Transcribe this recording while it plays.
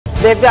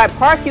They've got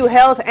Parkview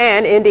Health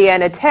and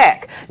Indiana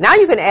Tech. Now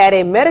you can add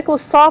a medical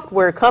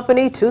software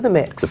company to the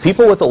mix. The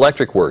people with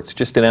Electric Works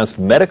just announced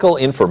Medical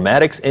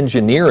Informatics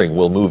Engineering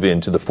will move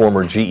into the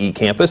former GE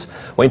campus.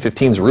 Wayne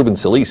 15's Ruben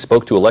Solis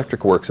spoke to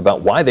Electric Works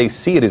about why they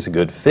see it as a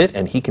good fit,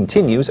 and he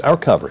continues our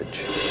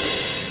coverage.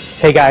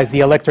 Hey guys, the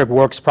Electric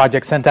Works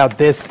project sent out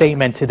this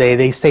statement today.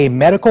 They say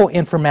Medical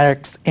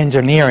Informatics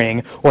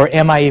Engineering, or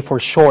MIE for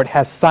short,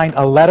 has signed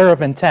a letter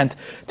of intent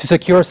to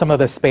secure some of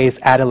the space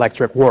at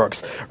Electric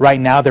Works.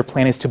 Right now, their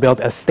plan is to build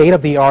a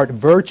state-of-the-art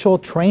virtual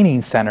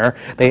training center.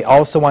 They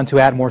also want to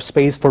add more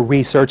space for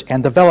research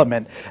and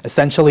development.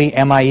 Essentially,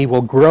 MIE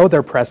will grow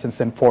their presence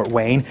in Fort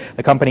Wayne.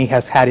 The company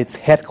has had its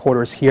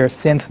headquarters here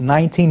since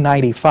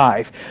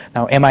 1995.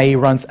 Now, MIE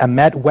runs a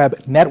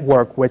MedWeb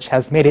network, which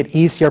has made it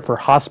easier for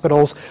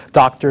hospitals,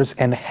 doctors,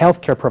 and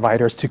healthcare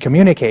providers to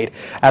communicate.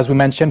 As we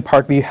mentioned,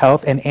 Parkview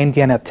Health and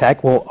Indiana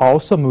Tech will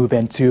also move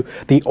into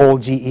the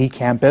old GE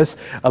campus.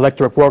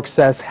 Electric Works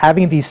says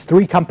having these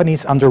three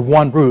companies under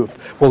one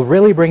roof will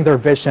really bring their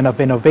vision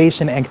of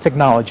innovation and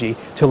technology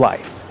to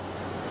life.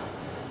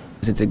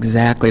 It's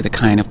exactly the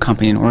kind of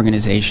company and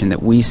organization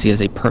that we see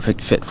as a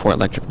perfect fit for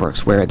Electric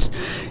Works, where it's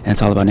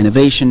all about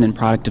innovation and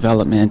product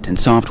development and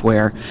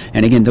software,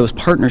 and again, those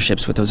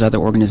partnerships with those other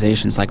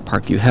organizations like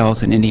Parkview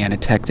Health and Indiana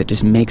Tech that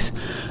just makes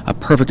a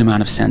perfect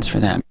amount of sense for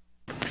them.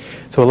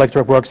 So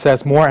Electric Works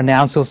says more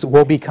announcements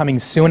will be coming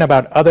soon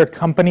about other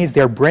companies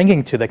they're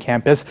bringing to the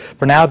campus.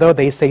 For now, though,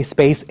 they say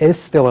space is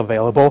still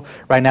available.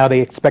 Right now, they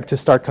expect to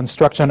start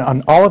construction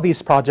on all of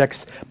these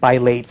projects by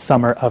late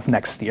summer of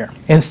next year.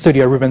 In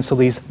studio, Ruben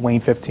Solis,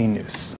 Wayne 15 News.